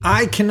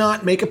I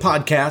cannot make a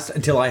podcast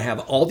until I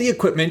have all the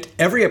equipment,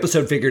 every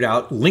episode figured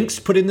out, links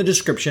put in the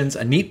descriptions,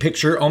 a neat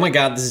picture. Oh my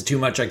God, this is too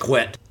much. I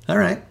quit. All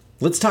right,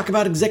 let's talk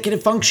about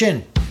executive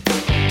function.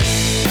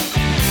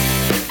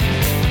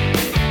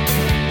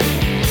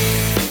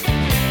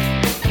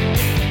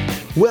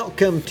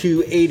 Welcome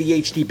to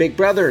ADHD Big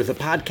Brother, the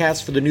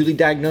podcast for the newly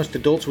diagnosed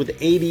adults with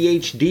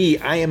ADHD.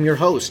 I am your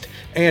host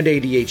and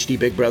ADHD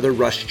Big Brother,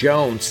 Rush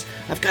Jones.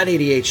 I've got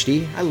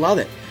ADHD. I love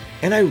it.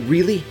 And I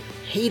really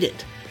hate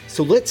it.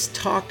 So let's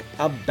talk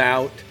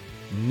about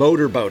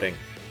motorboating.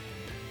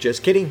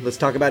 Just kidding. Let's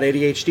talk about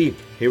ADHD.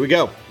 Here we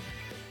go.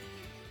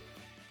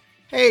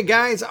 Hey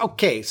guys.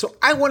 Okay, so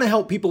I want to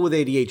help people with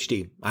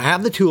ADHD. I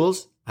have the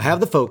tools. I have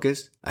the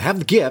focus. I have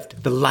the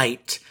gift, the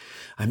light.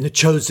 I'm the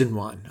chosen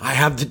one. I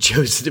have the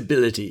chosen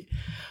ability.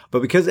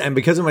 But because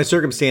of my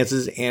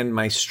circumstances and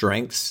my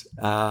strengths,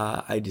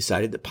 I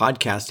decided that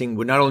podcasting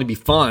would not only be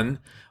fun,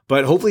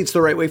 but hopefully it's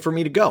the right way for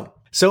me to go.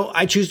 So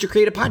I choose to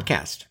create a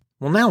podcast.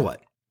 Well, now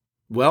what?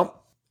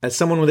 Well, as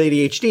someone with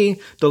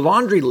ADHD, the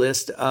laundry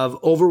list of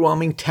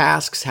overwhelming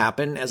tasks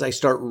happen as I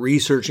start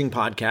researching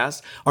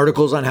podcasts,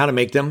 articles on how to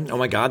make them. Oh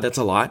my God, that's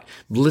a lot.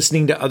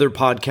 Listening to other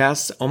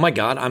podcasts. Oh my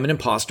God, I'm an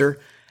imposter.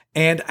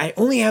 And I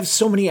only have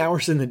so many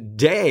hours in the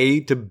day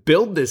to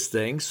build this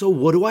thing. So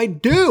what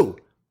do?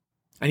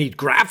 I need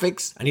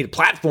graphics. I need a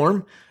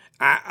platform.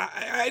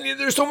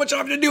 There's so much I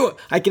have to do.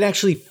 I can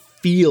actually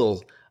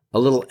feel a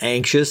little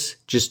anxious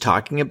just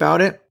talking about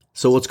it.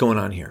 So what's going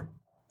on here?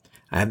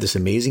 I have this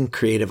amazing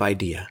creative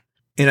idea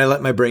and I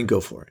let my brain go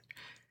for it.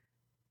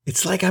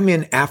 It's like I'm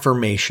in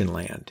affirmation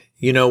land,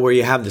 where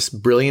you have this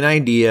brilliant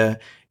idea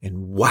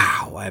and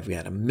wow, I've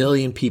got 1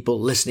 million people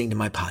listening to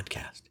my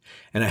podcast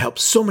and I help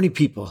so many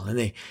people and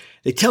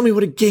they tell me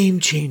what a game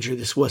changer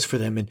this was for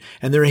them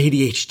and their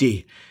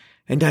ADHD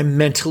and I'm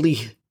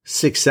mentally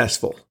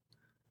successful,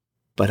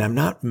 but I'm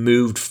not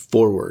moved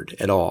forward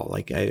at all.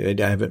 Like I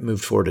haven't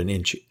moved forward an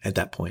inch at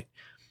that point.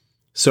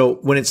 So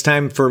when it's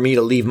time for me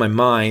to leave my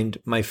mind,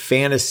 my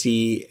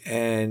fantasy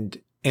and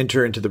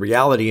enter into the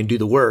reality and do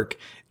the work,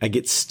 I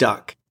get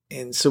stuck.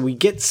 And so we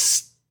get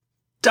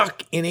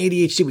stuck in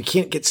ADHD. We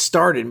can't get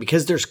started. And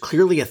because there's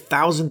clearly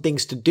 1,000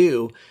 things to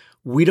do,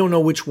 we don't know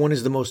which one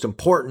is the most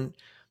important.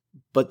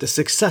 But the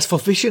successful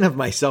vision of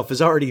myself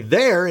is already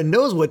there and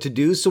knows what to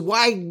do. So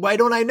why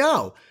don't I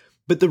know?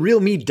 But the real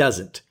me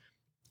doesn't.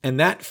 And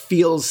that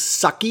feels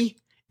sucky.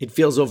 It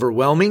feels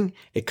overwhelming.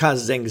 It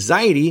causes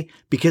anxiety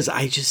because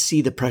I just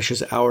see the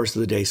precious hours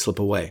of the day slip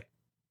away.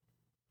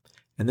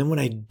 And then when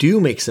I do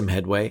make some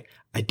headway,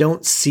 I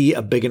don't see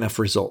a big enough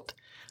result.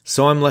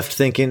 So I'm left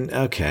thinking,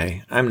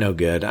 okay, I'm no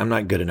good. I'm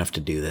not good enough to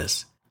do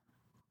this.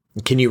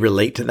 Can you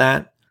relate to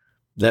that?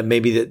 That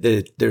maybe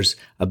that there's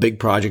a big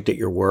project at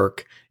your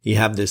work. You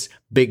have this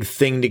big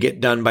thing to get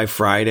done by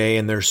Friday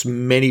and there's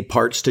many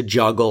parts to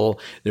juggle.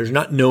 There's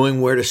not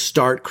knowing where to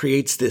start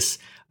creates this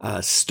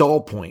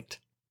stall point.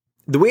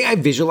 The way I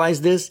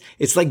visualize this,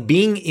 it's like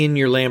being in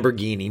your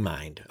Lamborghini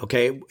mind,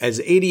 okay? As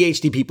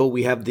ADHD people,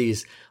 we have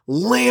these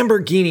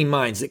Lamborghini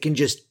minds that can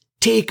just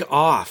take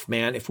off,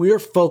 man. If we are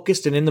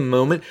focused and in the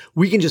moment,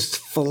 we can just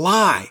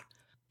fly.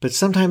 But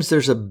sometimes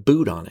there's a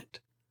boot on it.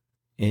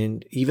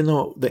 And even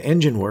though the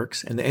engine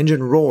works and the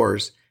engine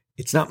roars,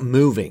 it's not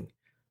moving.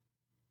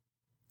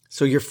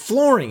 So you're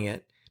flooring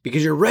it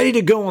because you're ready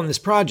to go on this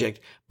project,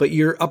 but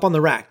you're up on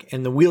the rack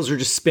and the wheels are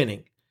just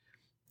spinning.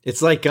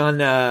 It's like on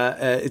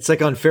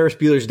Ferris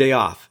Bueller's Day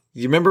Off.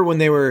 You remember when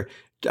they were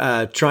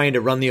trying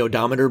to run the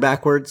odometer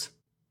backwards?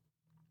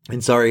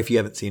 And sorry if you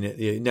haven't seen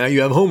it. Now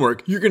you have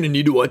homework. You're going to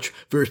need to watch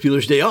Ferris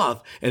Bueller's Day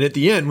Off. And at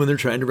the end, when they're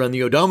trying to run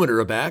the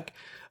odometer back,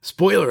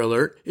 spoiler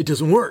alert, it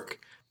doesn't work.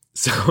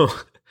 So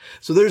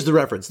there's the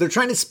reference. They're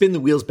trying to spin the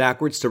wheels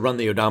backwards to run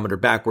the odometer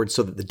backwards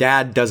so that the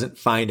dad doesn't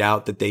find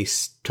out that they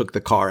took the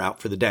car out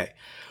for the day.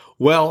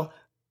 Well,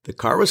 the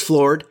car was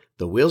floored.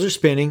 The wheels are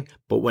spinning,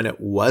 but when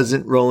it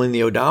wasn't rolling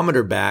the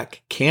odometer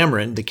back,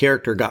 Cameron, the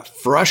character, got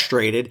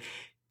frustrated,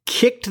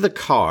 kicked the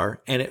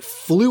car, and it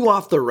flew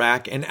off the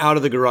rack and out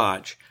of the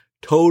garage.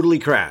 Totally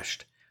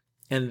crashed.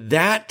 And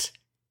that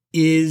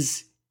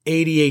is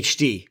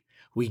ADHD.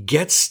 We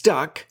get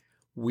stuck,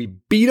 we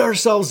beat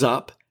ourselves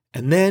up,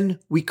 and then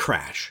we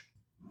crash.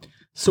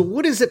 So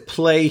what does it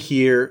play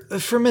here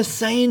from a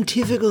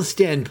scientific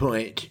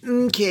standpoint?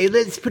 Okay,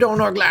 let's put on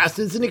our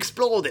glasses and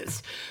explore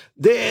this.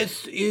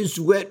 This is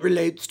what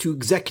relates to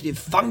executive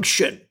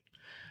function.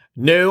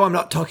 No, I'm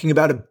not talking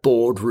about a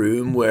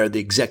boardroom where the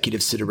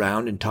executives sit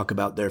around and talk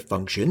about their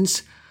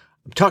functions.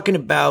 I'm talking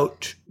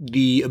about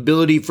the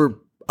ability for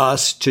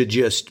us to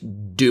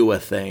just do a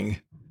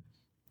thing.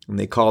 And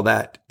they call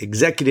that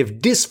executive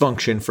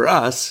dysfunction for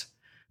us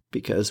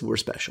because we're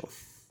special.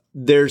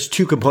 There's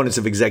two components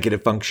of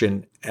executive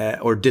function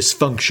or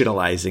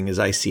dysfunctionalizing as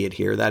I see it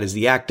here. That is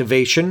the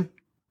activation.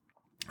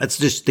 That's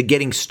just the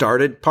getting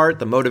started part,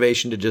 the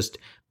motivation to just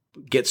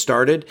get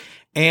started,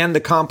 and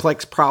the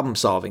complex problem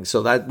solving.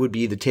 So that would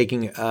be the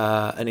taking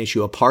an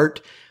issue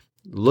apart,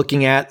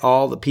 looking at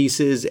all the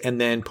pieces,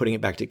 and then putting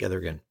it back together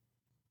again.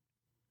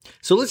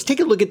 So let's take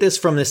a look at this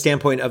from the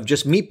standpoint of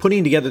just me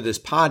putting together this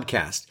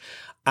podcast.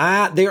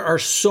 There are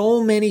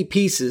so many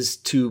pieces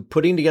to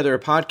putting together a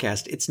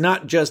podcast. It's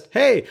not just,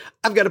 hey,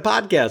 I've got a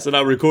podcast and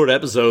I record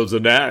episodes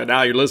and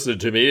now you're listening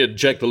to me, and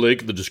check the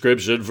link in the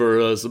description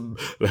for some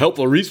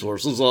helpful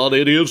resources on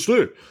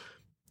ADHD.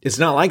 It's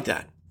not like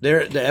that.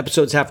 The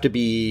episodes have to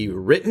be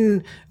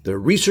written. The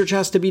research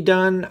has to be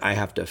done. I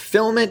have to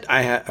film it.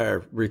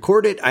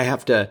 Record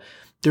it.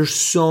 There's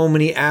so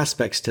many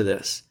aspects to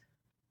this.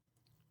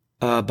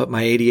 But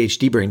my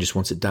ADHD brain just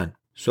wants it done.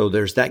 So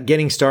there's that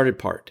getting started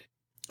part.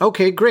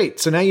 Okay, great.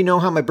 So now you know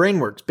how my brain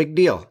works. Big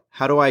deal.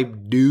 How do I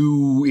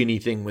do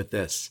anything with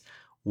this?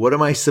 What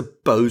am I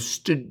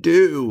supposed to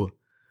do?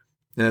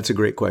 And that's a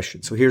great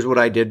question. So here's what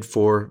I did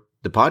for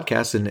the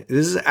podcast. And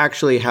this is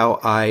actually how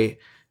I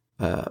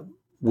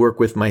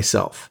work with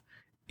myself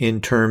in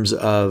terms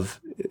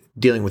of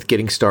dealing with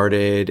getting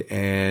started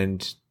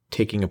and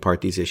taking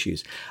apart these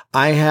issues.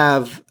 I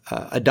have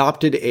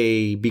adopted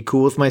a be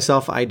cool with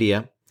myself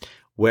idea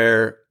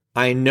where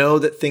I know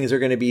that things are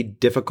going to be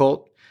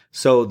difficult.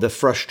 So the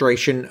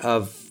frustration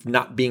of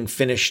not being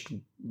finished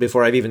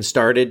before I've even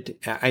started,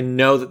 I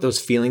know that those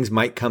feelings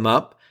might come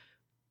up,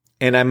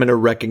 and I'm going to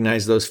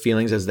recognize those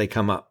feelings as they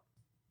come up.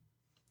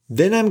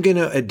 Then I'm going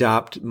to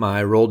adopt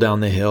my roll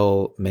down the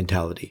hill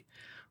mentality,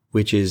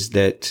 which is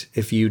that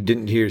if you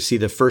didn't see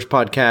the first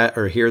podcast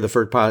or hear the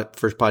first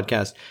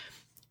podcast,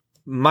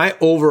 my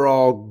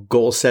overall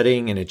goal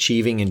setting and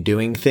achieving and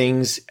doing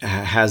things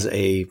has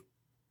a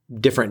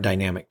different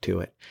dynamic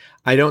to it.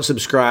 I don't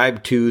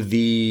subscribe to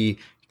the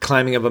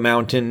climbing of a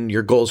mountain.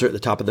 Your goals are at the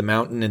top of the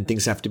mountain and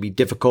things have to be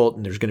difficult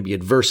and there's going to be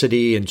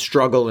adversity and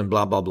struggle and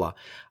blah, blah, blah.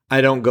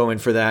 I don't go in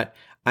for that.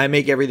 I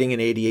make everything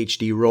an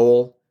ADHD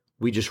roll.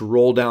 We just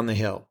roll down the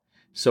hill.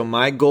 So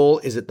my goal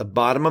is at the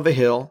bottom of a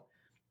hill.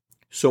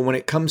 So when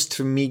it comes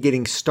to me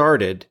getting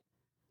started,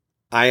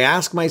 I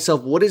ask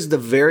myself, what is the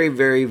very,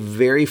 very,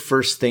 very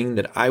first thing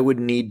that I would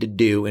need to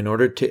do in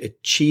order to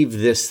achieve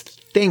this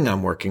thing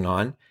I'm working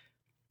on?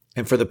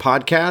 And for the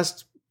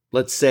podcast,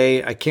 let's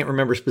say, I can't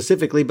remember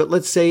specifically, but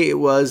let's say it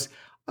was,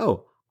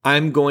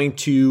 I'm going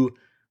to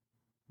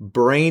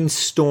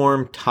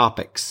brainstorm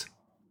topics.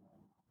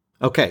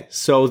 Okay,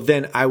 so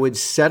then I would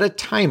set a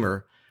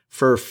timer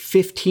for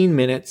 15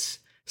 minutes,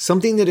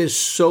 something that is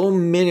so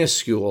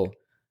minuscule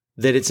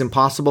that it's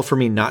impossible for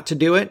me not to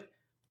do it.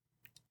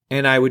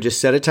 And I would just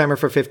set a timer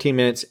for 15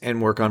 minutes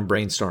and work on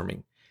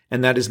brainstorming.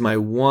 And that is my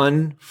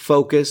one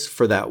focus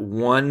for that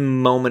one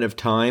moment of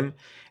time.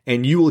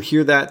 And you will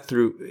hear that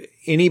through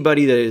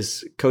anybody that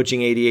is coaching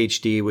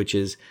ADHD, which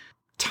is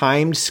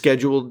timed,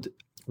 scheduled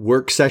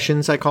work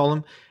sessions, I call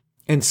them,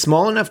 and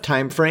small enough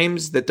time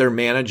frames that they're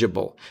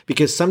manageable.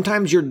 Because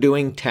sometimes you're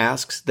doing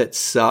tasks that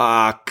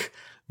suck,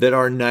 that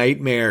are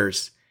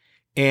nightmares.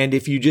 And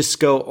if you just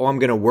go, I'm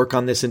going to work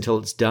on this until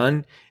it's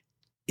done,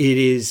 it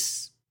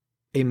is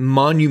a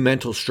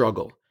monumental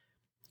struggle.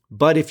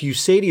 But if you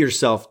say to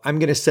yourself, I'm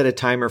going to set a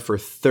timer for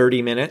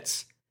 30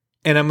 minutes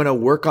and I'm going to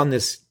work on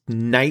this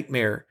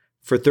nightmare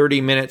for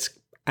 30 minutes.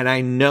 And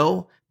I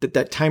know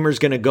that timer is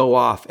going to go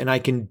off and I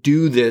can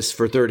do this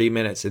for 30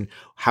 minutes. And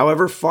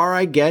however far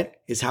I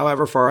get is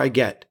however far I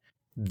get.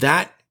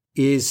 That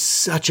is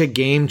such a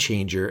game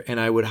changer. And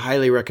I would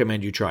highly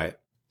recommend you try it.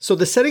 So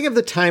the setting of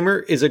the timer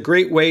is a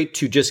great way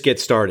to just get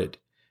started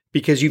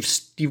because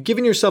you've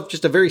given yourself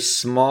just a very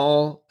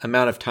small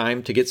amount of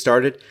time to get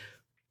started.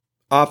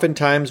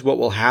 Oftentimes what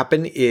will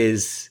happen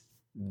is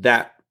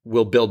that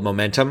will build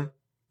momentum.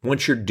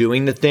 Once you're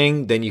doing the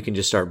thing, then you can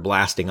just start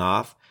blasting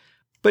off.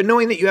 But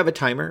knowing that you have a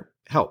timer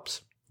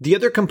helps. The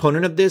other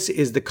component of this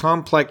is the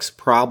complex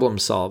problem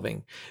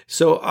solving.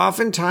 So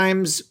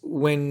oftentimes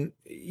when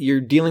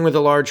you're dealing with a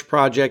large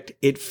project,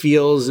 it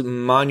feels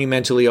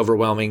monumentally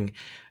overwhelming.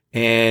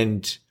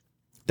 And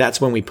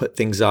that's when we put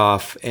things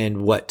off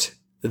and what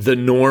the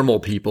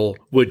normal people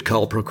would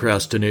call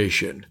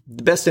procrastination.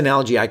 The best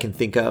analogy I can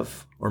think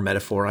of, or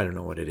metaphor, I don't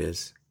know what it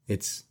is.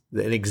 It's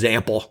an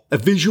example, a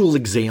visual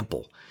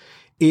example,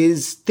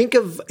 is think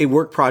of a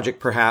work project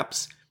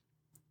perhaps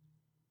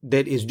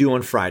that is due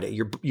on Friday.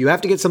 You have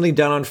to get something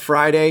done on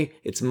Friday.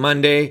 It's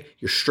Monday.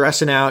 You're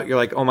stressing out. You're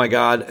like, oh my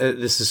God,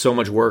 this is so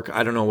much work.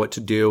 I don't know what to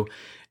do.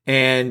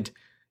 And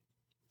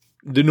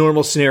the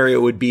normal scenario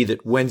would be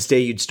that Wednesday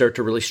you'd start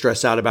to really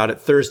stress out about it.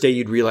 Thursday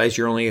you'd realize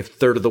you're only a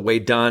third of the way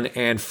done.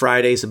 And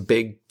Friday's a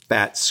big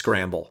fat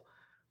scramble.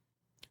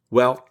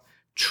 Well,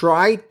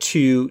 try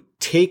to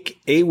take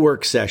a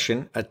work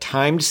session, a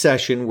timed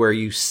session where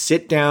you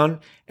sit down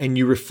and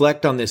you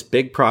reflect on this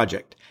big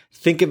project.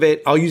 Think of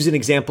it, I'll use an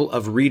example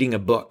of reading a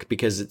book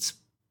because it's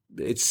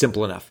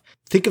simple enough.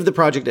 Think of the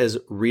project as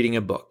reading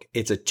a book.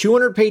 It's a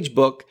 200-page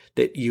book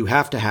that you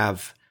have to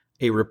have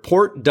a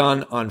report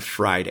done on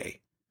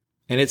Friday,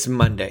 and it's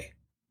Monday.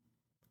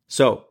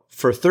 So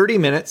for 30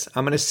 minutes,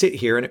 I'm going to sit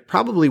here, and it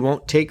probably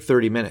won't take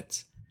 30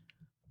 minutes,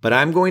 but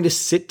I'm going to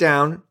sit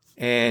down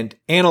and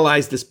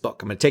analyze this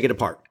book. I'm going to take it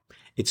apart.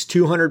 It's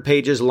 200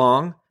 pages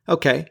long.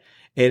 Okay.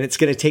 And it's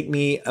going to take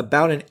me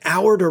about an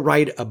hour to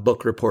write a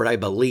book report, I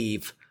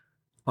believe,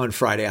 on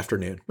Friday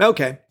afternoon.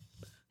 Okay.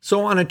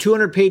 So on a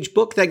 200-page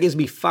book, that gives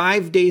me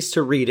 5 days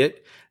to read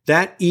it.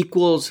 That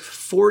equals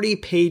 40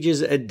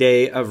 pages a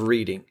day of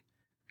reading,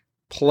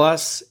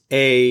 plus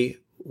a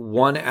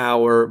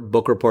 1-hour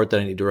book report that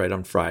I need to write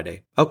on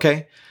Friday.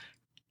 Okay.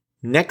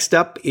 Next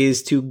up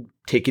is to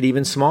take it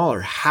even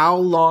smaller. How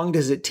long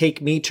does it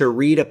take me to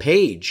read a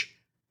page?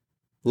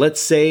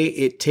 Let's say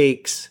it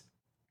takes,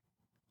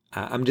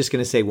 I'm just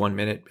going to say 1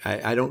 minute.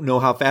 I don't know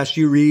how fast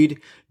you read.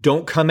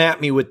 Don't come at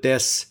me with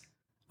this.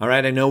 All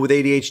right. I know with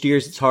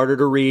ADHDers, it's harder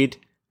to read,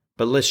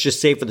 but let's just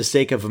say for the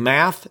sake of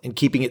math and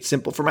keeping it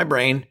simple for my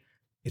brain,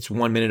 it's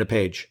 1 minute a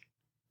page.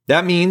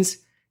 That means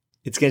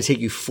it's going to take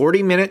you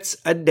 40 minutes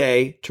a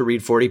day to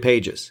read 40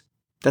 pages.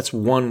 That's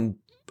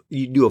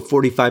you do a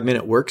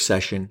 45-minute work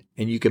session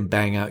and you can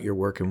bang out your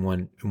work in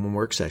one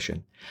work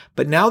session.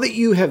 But now that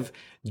you have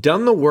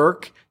done the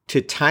work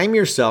to time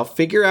yourself,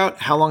 figure out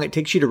how long it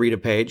takes you to read a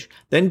page,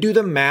 then do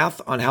the math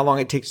on how long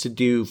it takes to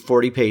do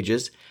 40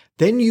 pages,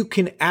 then you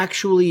can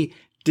actually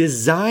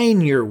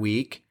design your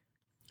week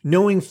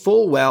knowing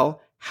full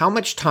well how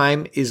much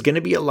time is going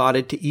to be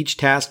allotted to each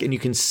task, and you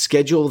can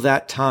schedule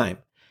that time.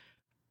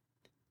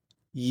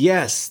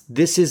 Yes,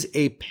 this is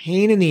a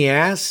pain in the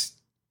ass,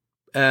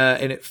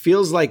 and it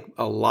feels like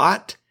a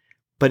lot,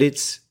 but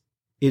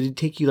it'd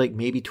take you like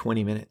maybe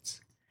 20 minutes.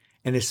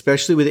 And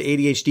especially with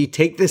ADHD,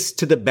 take this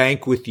to the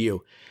bank with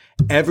you.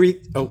 I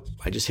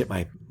just hit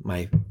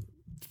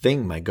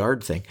my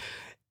guard thing.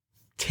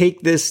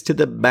 Take this to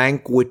the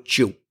bank with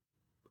you.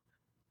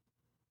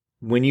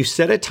 When you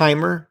set a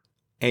timer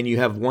and you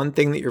have one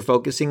thing that you're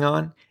focusing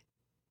on,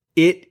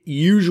 it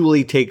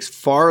usually takes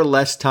far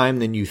less time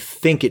than you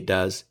think it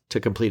does to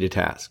complete a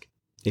task,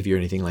 if you're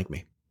anything like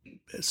me.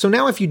 So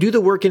now if you do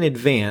the work in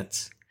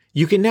advance,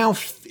 you can now,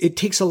 it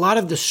takes a lot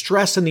of the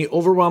stress and the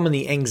overwhelm and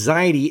the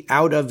anxiety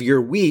out of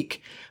your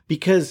week,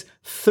 because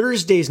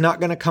Thursday's not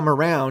going to come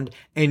around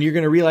and you're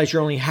going to realize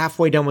you're only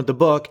halfway done with the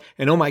book.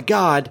 And oh my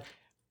God,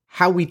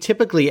 how we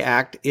typically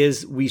act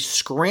is we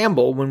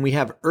scramble when we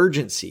have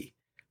urgency.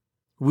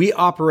 We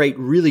operate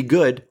really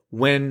good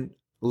when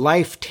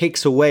life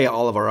takes away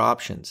all of our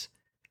options,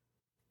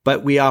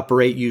 but we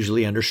operate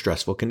usually under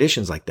stressful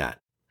conditions like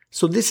that.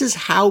 So this is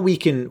how we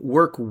can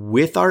work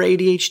with our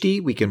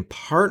ADHD. We can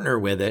partner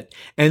with it,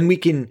 and we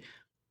can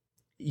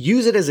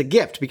use it as a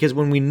gift, because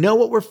when we know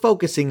what we're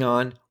focusing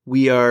on,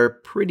 we are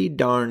pretty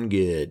darn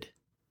good.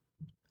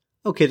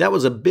 Okay, that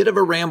was a bit of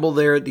a ramble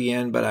there at the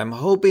end, but I'm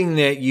hoping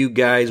that you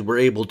guys were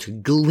able to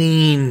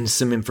glean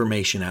some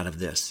information out of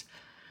this.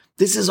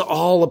 This is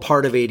all a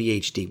part of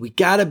ADHD. We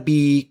gotta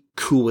be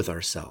cool with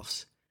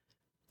ourselves.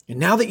 And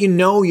now that you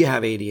know you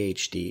have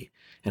ADHD,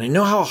 and I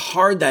know how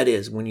hard that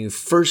is when you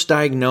first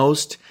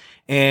diagnosed,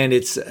 and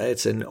it's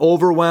an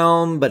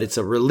overwhelm, but it's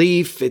a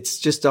relief. It's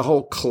just a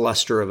whole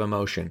cluster of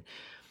emotion.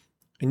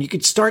 And you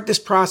could start this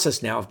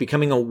process now of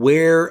becoming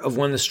aware of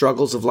when the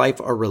struggles of life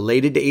are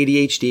related to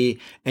ADHD,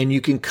 and you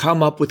can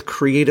come up with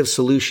creative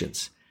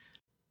solutions.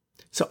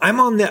 So I'm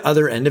on the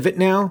other end of it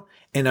now,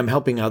 and I'm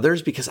helping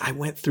others because I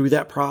went through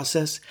that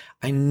process.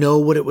 I know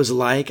what it was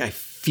like. I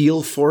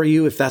feel for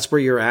you if that's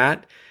where you're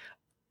at.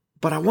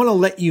 But I want to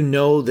let you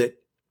know that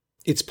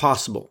it's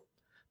possible.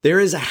 There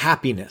is a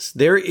happiness.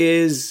 There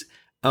is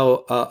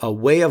a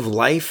way of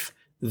life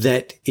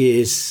that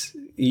is,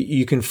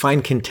 you can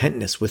find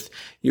contentness with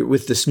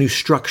this new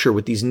structure,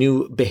 with these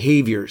new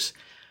behaviors.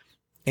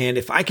 And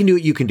if I can do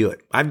it, you can do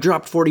it. I've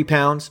dropped 40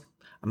 pounds.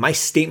 My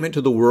statement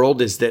to the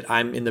world is that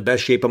I'm in the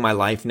best shape of my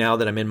life now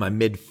that I'm in my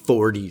mid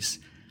 40s.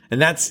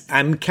 And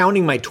I'm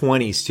counting my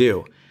 20s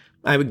too.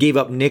 I gave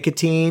up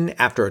nicotine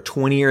after a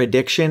 20-year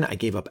addiction. I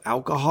gave up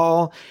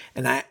alcohol,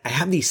 and I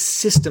have these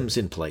systems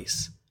in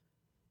place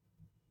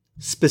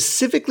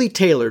specifically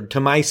tailored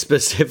to my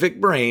specific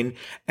brain,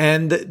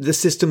 and the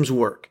systems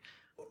work.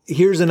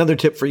 Here's another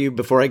tip for you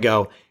before I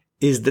go,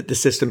 is that the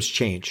systems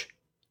change.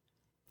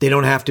 They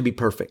don't have to be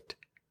perfect.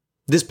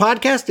 This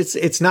podcast,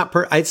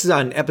 it's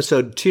on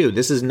episode 2.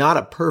 This is not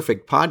a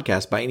perfect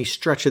podcast by any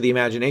stretch of the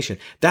imagination.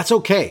 That's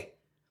okay.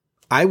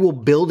 I will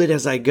build it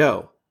as I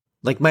go.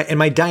 Like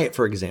my diet,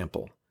 for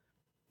example,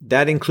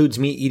 that includes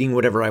me eating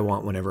whatever I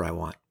want, whenever I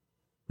want.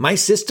 My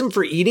system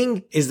for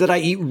eating is that I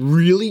eat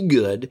really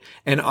good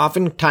and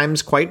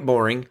oftentimes quite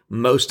boring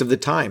most of the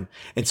time.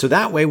 And so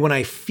that way, when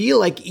I feel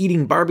like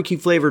eating barbecue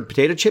flavored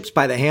potato chips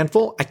by the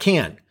handful, I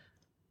can,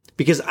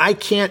 because I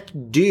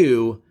can't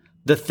do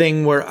the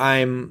thing where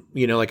I'm,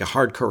 like a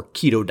hardcore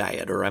keto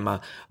diet, or I'm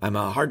a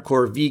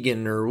hardcore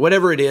vegan, or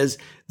whatever it is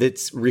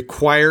that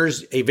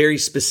requires a very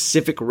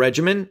specific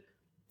regimen.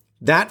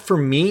 That for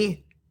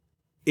me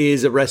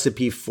is a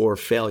recipe for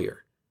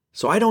failure.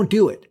 So I don't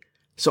do it.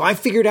 So I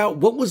figured out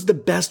what was the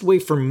best way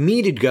for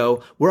me to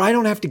go where I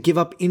don't have to give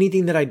up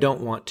anything that I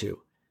don't want to.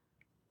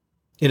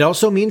 It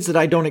also means that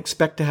I don't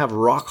expect to have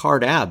rock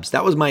hard abs.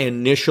 That was my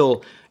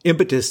initial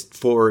impetus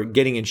for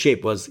getting in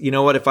shape, was, you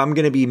know what, if I'm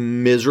going to be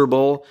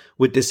miserable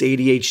with this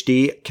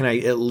ADHD, can I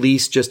at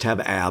least just have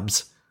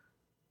abs?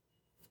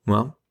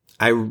 Well,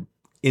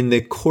 in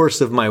the course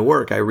of my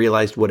work, I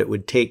realized what it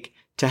would take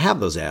to have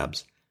those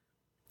abs.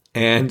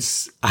 And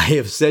I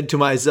have said to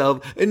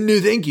myself, no,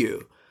 thank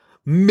you.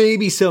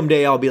 Maybe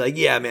someday I'll be like,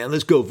 yeah, man,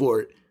 let's go for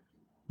it.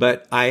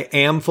 but I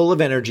am full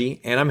of energy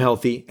and I'm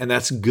healthy, and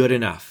that's good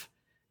enough.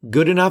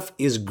 Good enough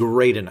is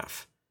great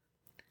enough.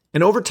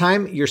 And over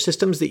time, your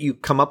systems that you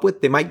come up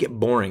with, they might get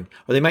boring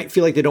or they might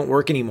feel like they don't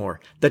work anymore.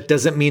 That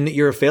doesn't mean that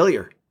you're a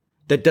failure.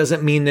 That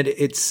doesn't mean that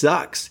it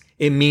sucks.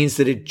 It means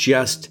that it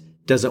just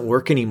doesn't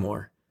work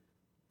anymore.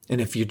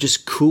 And if you're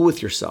just cool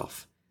with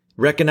yourself,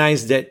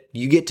 recognize that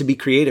you get to be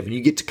creative and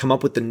you get to come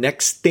up with the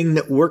next thing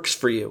that works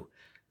for you.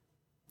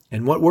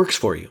 And what works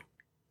for you?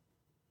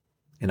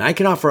 And I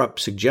can offer up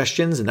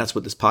suggestions, and that's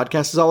what this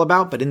podcast is all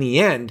about. But in the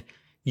end,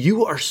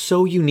 you are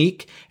so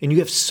unique and you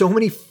have so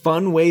many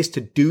fun ways to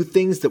do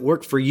things that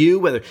work for you,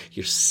 whether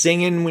you're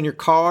singing in your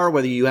car,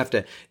 whether you have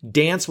to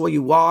dance while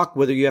you walk,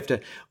 whether you have to,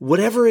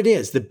 whatever it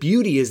is. The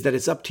beauty is that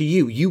it's up to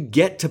you. You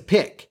get to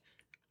pick.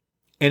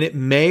 And it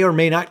may or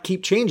may not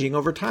keep changing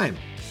over time.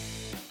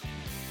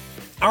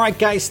 All right,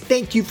 guys,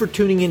 thank you for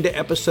tuning into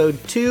episode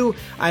 2.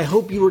 I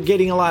hope you were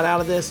getting a lot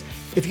out of this.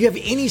 If you have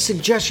any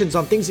suggestions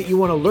on things that you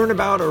want to learn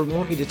about or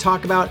want me to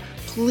talk about,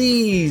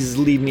 please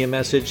leave me a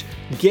message,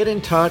 get in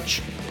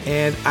touch,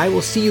 and I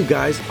will see you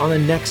guys on the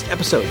next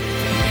episode.